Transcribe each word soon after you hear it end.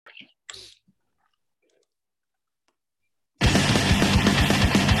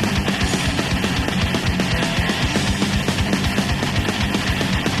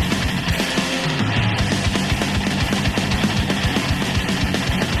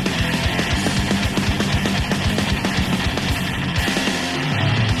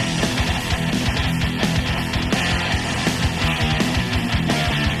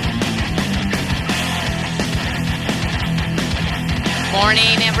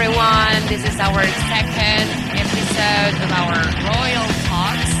Morning, everyone. This is our second episode of our Royal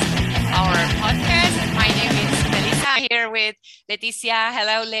Talks, our podcast. My name is Melissa. I'm here with Leticia.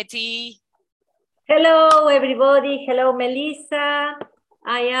 Hello, Leti. Hello, everybody. Hello, Melissa.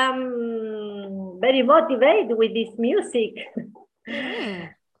 I am very motivated with this music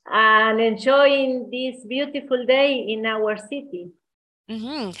and enjoying this beautiful day in our city.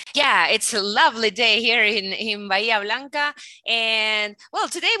 Yeah, it's a lovely day here in Bahia Blanca. And well,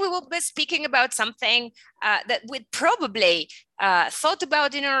 today we will be speaking about something that we probably thought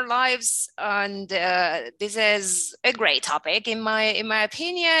about in our lives. And this is a great topic, in my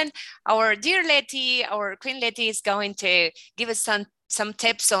opinion. Our dear Leti, our Queen Leti, is going to give us some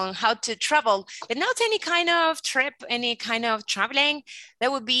tips on how to travel, but not any kind of trip, any kind of traveling.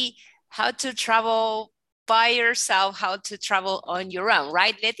 That would be how to travel by yourself, how to travel on your own,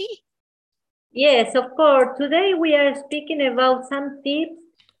 right, Leti? Yes, of course. Today we are speaking about some tips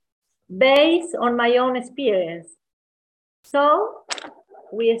based on my own experience. So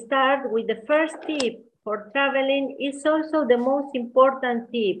we start with the first tip for traveling. Is also the most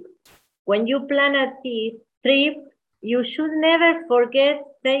important tip. When you plan a trip, you should never forget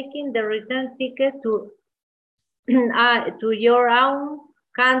taking the return ticket to your own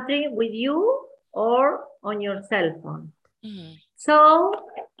country with you or on your cell phone. So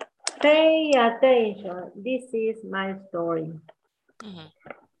pay attention. This is my story.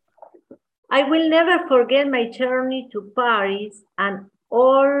 I will never forget my journey to Paris and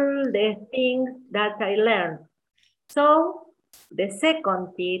all the things that I learned. So the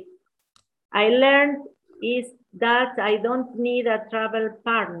second tip I learned is that I don't need a travel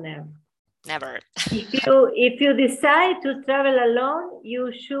partner. Never. If you decide to travel alone,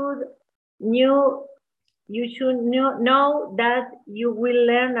 you should know that you will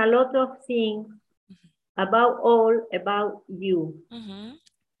learn a lot of things about you.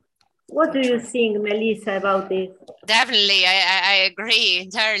 What do you think, Melissa, about this? Definitely, I agree,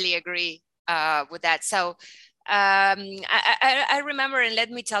 entirely agree with that. So I remember, and let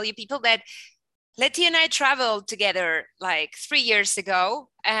me tell you, people, that Leti and I traveled together like 3 years ago.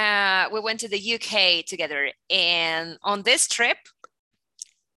 We went to the UK together, and on this trip,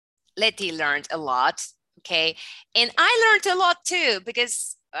 Leti learned a lot. Okay, and I learned a lot too,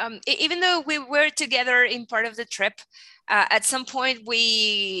 because even though we were together in part of the trip, at some point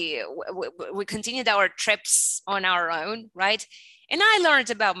we continued our trips on our own, right? And I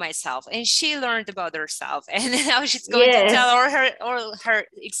learned about myself, and she learned about herself, and now she's going to tell all her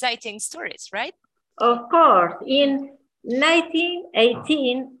exciting stories, right? Of course. In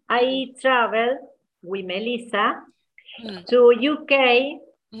 1918, I traveled with Melissa to UK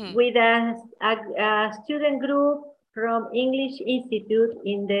with a student group from English Institute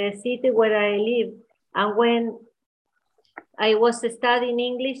in the city where I live, and when I was studying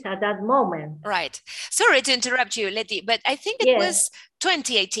English at that moment. Right. Sorry to interrupt you, Leti, but I think it was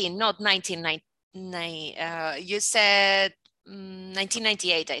 2018, not 1990. You said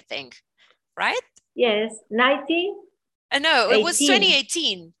 1998, I think, right? Yes, 19. No, it was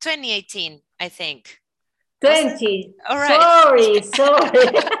 2018. 2018, I think. 20. All right. Sorry.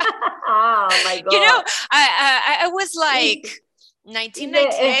 Oh my God. You know, I was like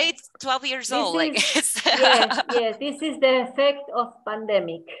 1998, 12 years old. Yes, this is the effect of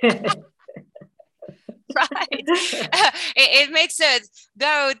pandemic. Right. It makes us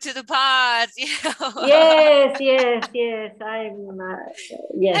go to the past, you know.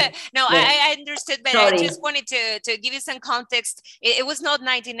 Yes. No, I understood, but I just wanted to give you some context. It was not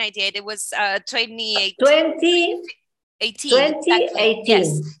 1998, it was 2018.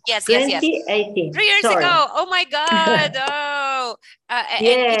 2018. Yes. 2018. 3 years ago. Oh my God. Oh, and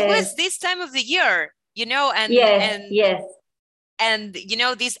it was this time of the year, you know, and yes. And you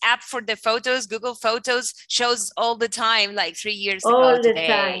know, this app for the photos, Google Photos, shows all the time, like 3 years ago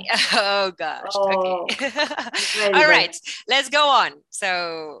today. Oh gosh. Okay. All right, let's go on.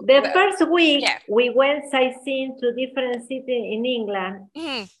 So the first week we went sightseeing to different cities in England,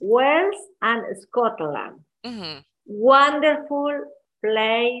 Wales and Scotland. Wonderful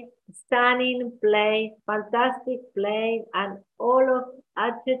place, stunning place, fantastic place, and all of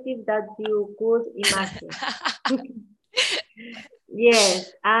adjectives that you could imagine.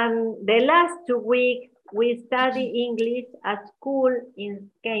 Yes, and the last 2 weeks we study English at school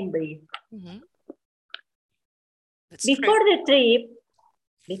in Cambridge. That's Before great. the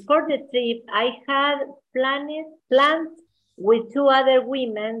trip, I had plans with 2 other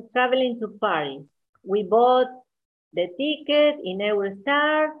women traveling to Paris. We bought the ticket in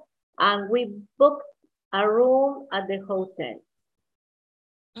Eurostar and we booked a room at the hotel.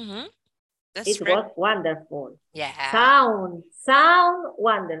 It was wonderful. Yeah. Sound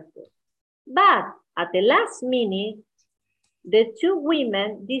wonderful. But at the last minute, the 2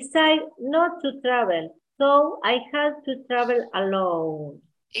 women decided not to travel, so I had to travel alone.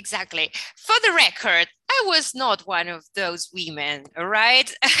 Exactly. For the record, I was not one of those women, all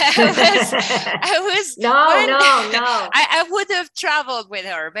right? I was No. I would have traveled with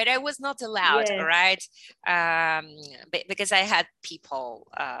her, but I was not allowed, Yes. all right? Because I had people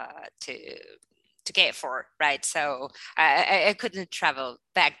to care for, right? So I couldn't travel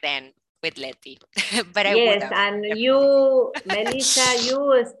back then with Letty, but I would have. And you, Melissa,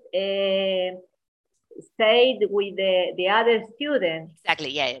 you stayed with the other students.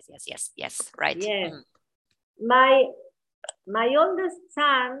 Exactly. Yes. Right. Yes. My oldest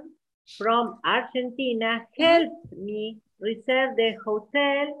son from Argentina helped me reserve the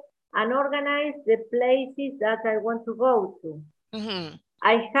hotel and organize the places that I want to go to.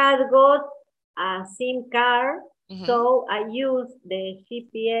 I had got a SIM card, so I used the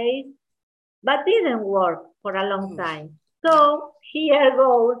GPS, but didn't work for a long time. So here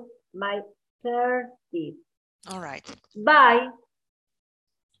goes my third tip. All right. Buy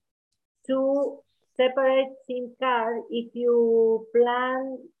 2 separate SIM cards if you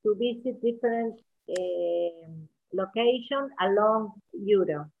plan to visit different locations along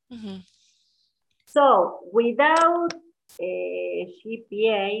Europe. So without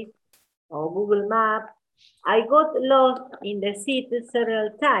GPS or Google Maps, I got lost in the city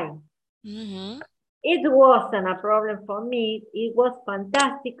several times. It wasn't a problem for me. It was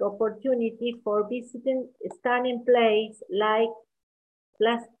fantastic opportunity for visiting stunning place like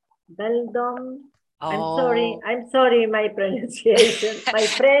Place Vendôme. I'm sorry, my pronunciation, my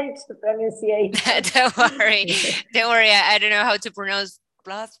French pronunciation. Don't worry. I don't know how to pronounce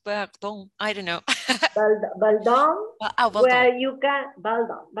Place Vendôme. I don't know. Vendôme,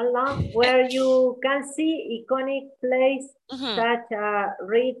 where you can see iconic place such as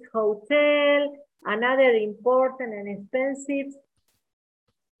Ritz Hotel, another important and expensive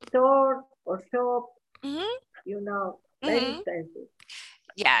store or shop. Very expensive.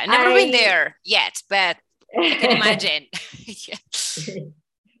 Yeah, I've never been there yet, but I can imagine.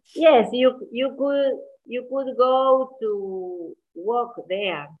 Yes, you could go to walk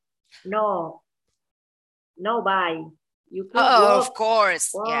there. No buy. You could walk, of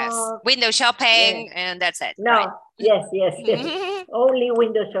course. Yes. Window shopping, and that's it. No, right? yes. Only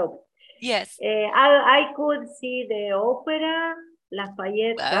window shop. Yes. I could see the Opera,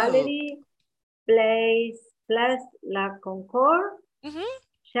 Lafayette Gallery, Place La Concorde,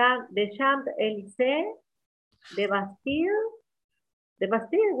 the Champs-Élysées, the Bastille. The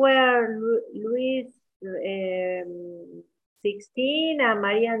Bastille where Louis XVI and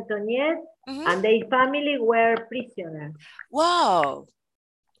Marie Antoinette and their family were prisoners. Wow.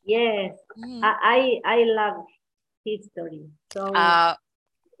 Yes, I love history. So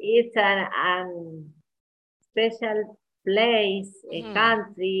it's an special place, a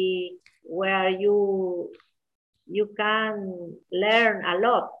country where you can learn a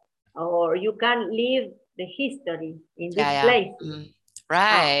lot, or you can live the history in this place.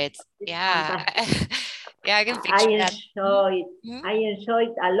 Right. Yeah. Yeah, I can picture that. I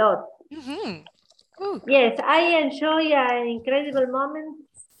enjoyed a lot. Yes, I enjoy an incredible moment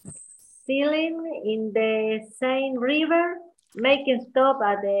sailing in the Seine River, making stop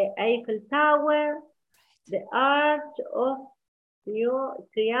at the Eiffel Tower, the Arch of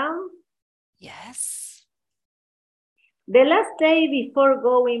Triumph. Yes. The last day before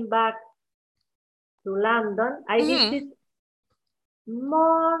going back to London, I visited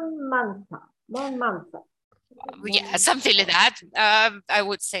Montmartre. Yeah, something like that. I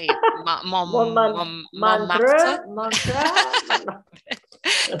would say Montmartre.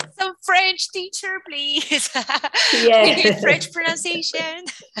 Some French teacher, please. Yes. We need French pronunciation.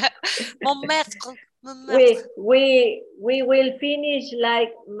 Montmartre. We will finish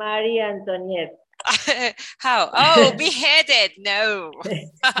like Marie Antoinette. How? Oh, beheaded. No.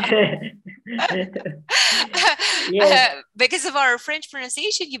 Yes. Because of our French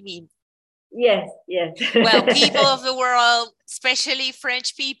pronunciation, you mean? Yes. Well, people of the world, especially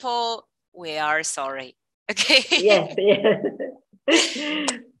French people, we are sorry. Okay. Yes.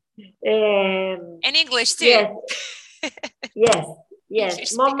 And English too. Yes. Yes,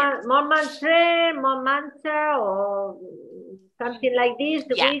 yes. Montmartre, Montmartre, or something like this,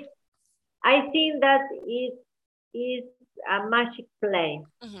 Yeah. which I think that it is a magic place.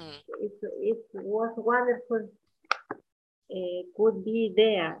 It was wonderful. Could be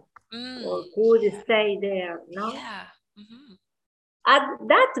there or could stay there, no? Yeah. At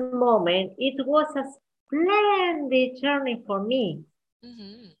that moment, it was a splendid journey for me.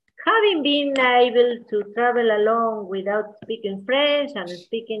 Having been able to travel alone without speaking French and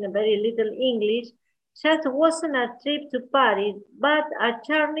speaking very little English, just wasn't a trip to Paris, but a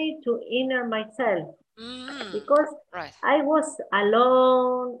journey to inner myself. Because I was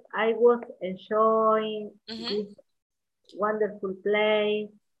alone, I was enjoying this wonderful place.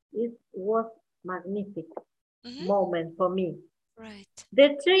 It was magnificent moment for me.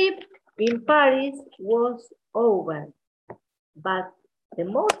 The trip in Paris was over, but the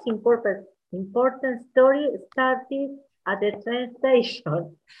most important story started at the train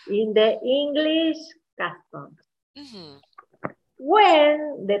station in the English customs.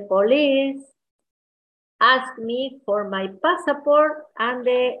 When the police asked me for my passport and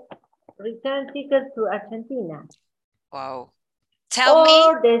the return ticket to Argentina. Wow. Tell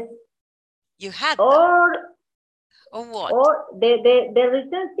me you had or what? Or the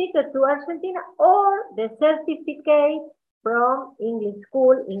return ticket to Argentina or the certificate from English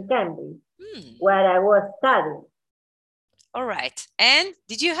school in Cambridge, where I was studying. All right. And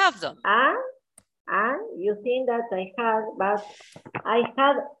did you have them? And you think that I had, but I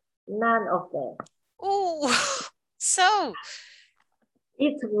had none of them. Oh, so?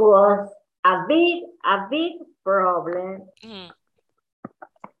 It was a big problem.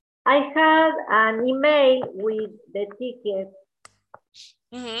 I had an email with the ticket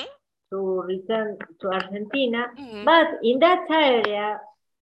to return to Argentina, but in that area,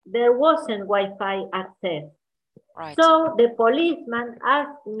 there wasn't Wi-Fi access. So the policeman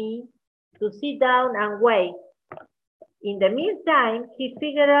asked me to sit down and wait. In the meantime, he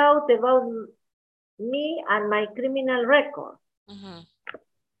figured out about me and my criminal record.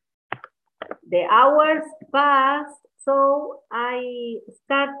 The hours passed, so I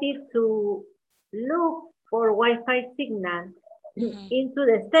started to look for Wi-Fi signal into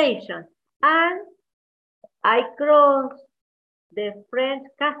the station, and I crossed the French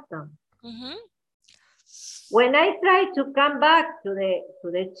customs. When I tried to come back to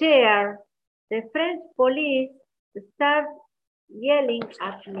the chair, the French police started yelling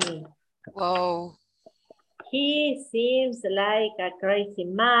at me. Whoa. He seems like a crazy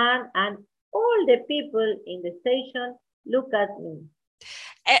man, and all the people in the station look at me.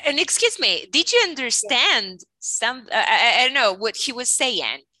 And excuse me, did you understand some, I don't know, what he was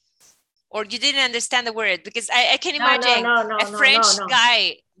saying? Or you didn't understand the word? Because I can imagine a French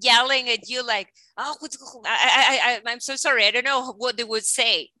guy yelling at you like, oh, I'm so sorry. I don't know what they would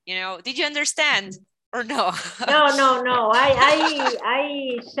say. You know, did you understand or no? No.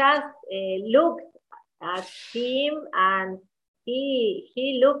 I just looked at him, and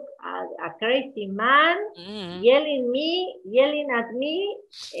he looked at a crazy man yelling at me.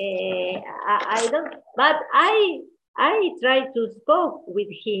 I don't, but I tried to spoke with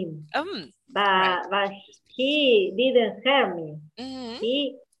him, but he didn't hear me.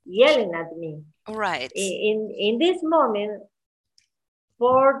 He yelling at me. Right. In this moment,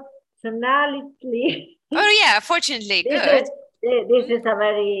 fortunately. Oh yeah, fortunately, good. This is a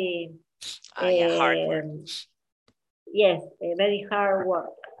very hard work. Yes, a very hard work.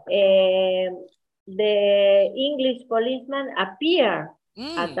 The English policeman appeared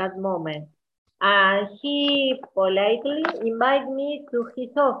at that moment, and he politely invited me to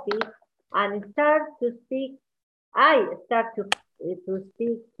his office and start to speak. I start to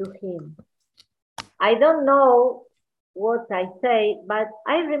speak to him. I don't know what I say, but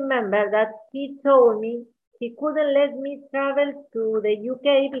I remember that he told me he couldn't let me travel to the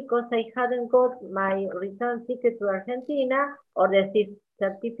UK because I hadn't got my return ticket to Argentina or the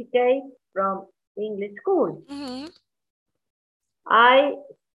certificate from English school. I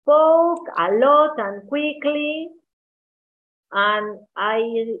spoke a lot and quickly, and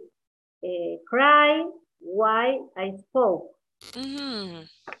I cried while I spoke.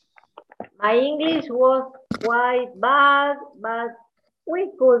 My English was quite bad, but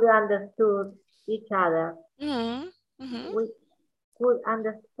we could understand each other. We could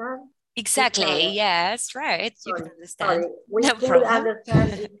understand. Exactly. Yes. Right. You can understand. We could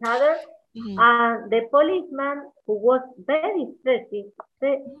understand each other. And the policeman, who was very strict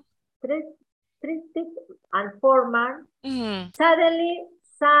and formal, suddenly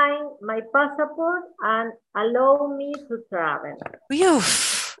signed my passport and allowed me to travel.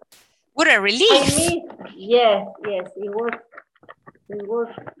 What a relief. Yes, yes, it was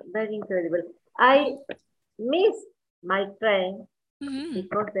very incredible. I missed my train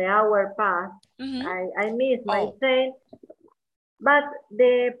because the hour passed. I missed my train, but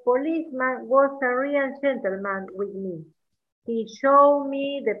the policeman was a real gentleman with me. He showed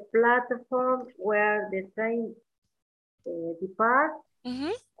me the platform where the train departs,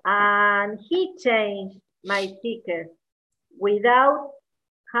 and he changed my ticket without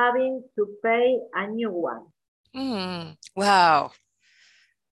having to pay a new one. Wow.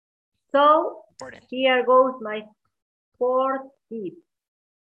 So here goes my fourth tip.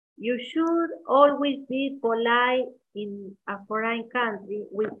 You should always be polite in a foreign country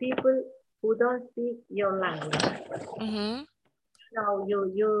with people who don't speak your language. So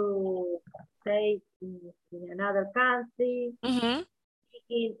you say in another country,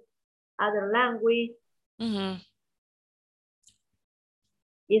 speaking other language,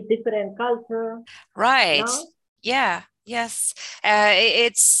 it's different culture. Right. No? Yeah. Yes.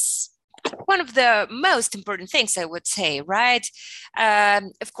 It's one of the most important things, I would say, right?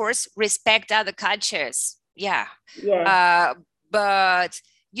 Of course, respect other cultures. Yeah. Yeah. But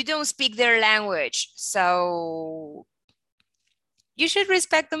you don't speak their language, so you should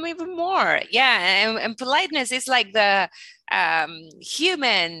respect them even more. Yeah. And politeness is like the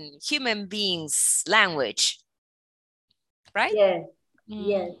human beings language, right? Yes.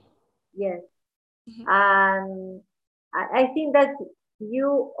 Yes. Yes. And I think that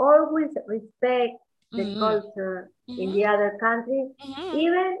you always respect the culture in the other country,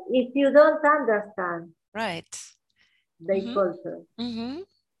 even if you don't understand the culture. And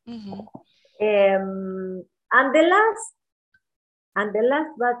the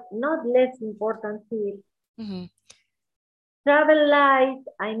last but not less important tip, travel light,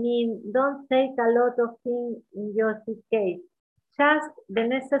 I mean, don't take a lot of things in your suitcase, just the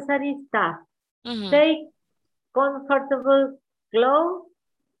necessary stuff. Take comfortable clothes,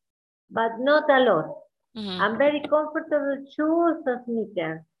 but not a lot. And very comfortable shoes or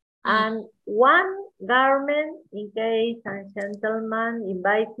sneakers. And one garment in case a gentleman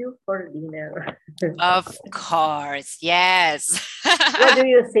invites you for dinner. Of course, yes. What do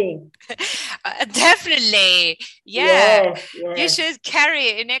you think? Definitely. Yeah. Yes, yes. You should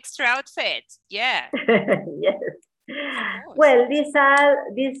carry an extra outfit. Yeah. Yes. Well, these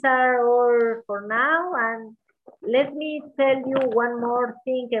are all for now, and let me tell you one more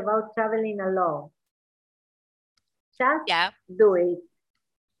thing about traveling alone. Just do it.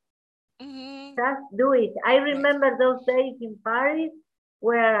 Just do it. I remember those days in Paris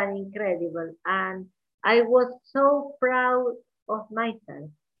were incredible, and I was so proud of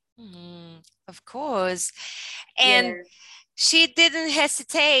myself. Of course. And she didn't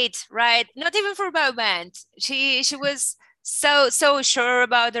hesitate, right? Not even for a moment. She was so sure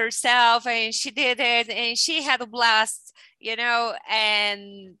about herself, and she did it, and she had a blast,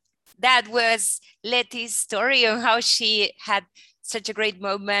 and that was Letty's story on how she had such a great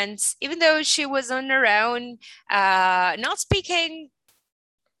moment, even though she was on her own, not speaking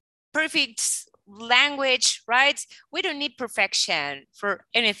perfect language, right? We don't need perfection for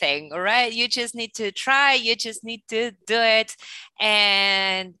anything, all right? You just need to try, you just need to do it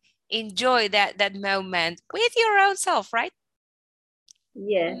and enjoy that moment with your own self, right?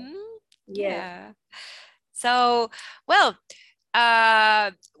 Yes. Yeah. So, well,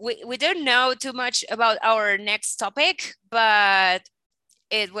 we don't know too much about our next topic, but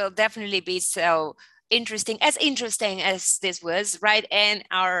it will definitely be so interesting as this was, right? And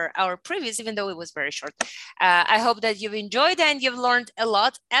our previous, even though it was very short. I hope that you've enjoyed and you've learned a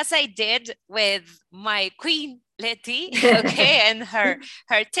lot, as I did with my queen Letty, okay, and her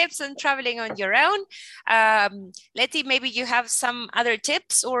tips on traveling on your own. Letty, maybe you have some other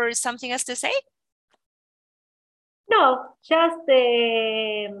tips or something else to say? No, just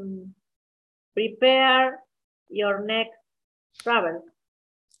prepare your next travel.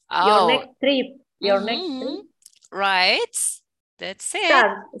 Your next trip. Your next trip. Right. That's it.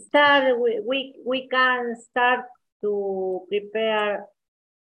 Start. We can start to prepare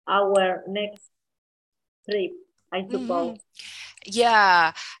our next trip, I suppose.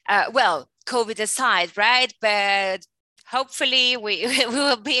 Yeah. Well, COVID aside, right? But hopefully we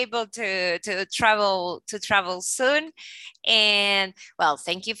will be able to travel soon. And well,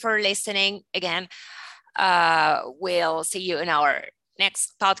 thank you for listening again. We'll see you in our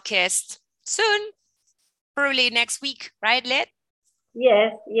next podcast soon, probably next week, right, Lit?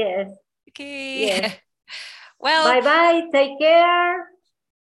 Yes. Okay. Yes. Well, bye. Take care.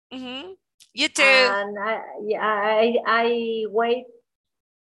 You too. And I wait.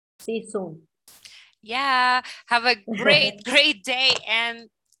 See you soon. Yeah. Have a great day and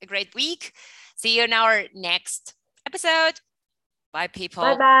a great week. See you in our next episode. Bye, people.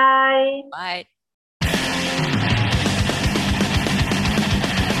 Bye-bye. Bye.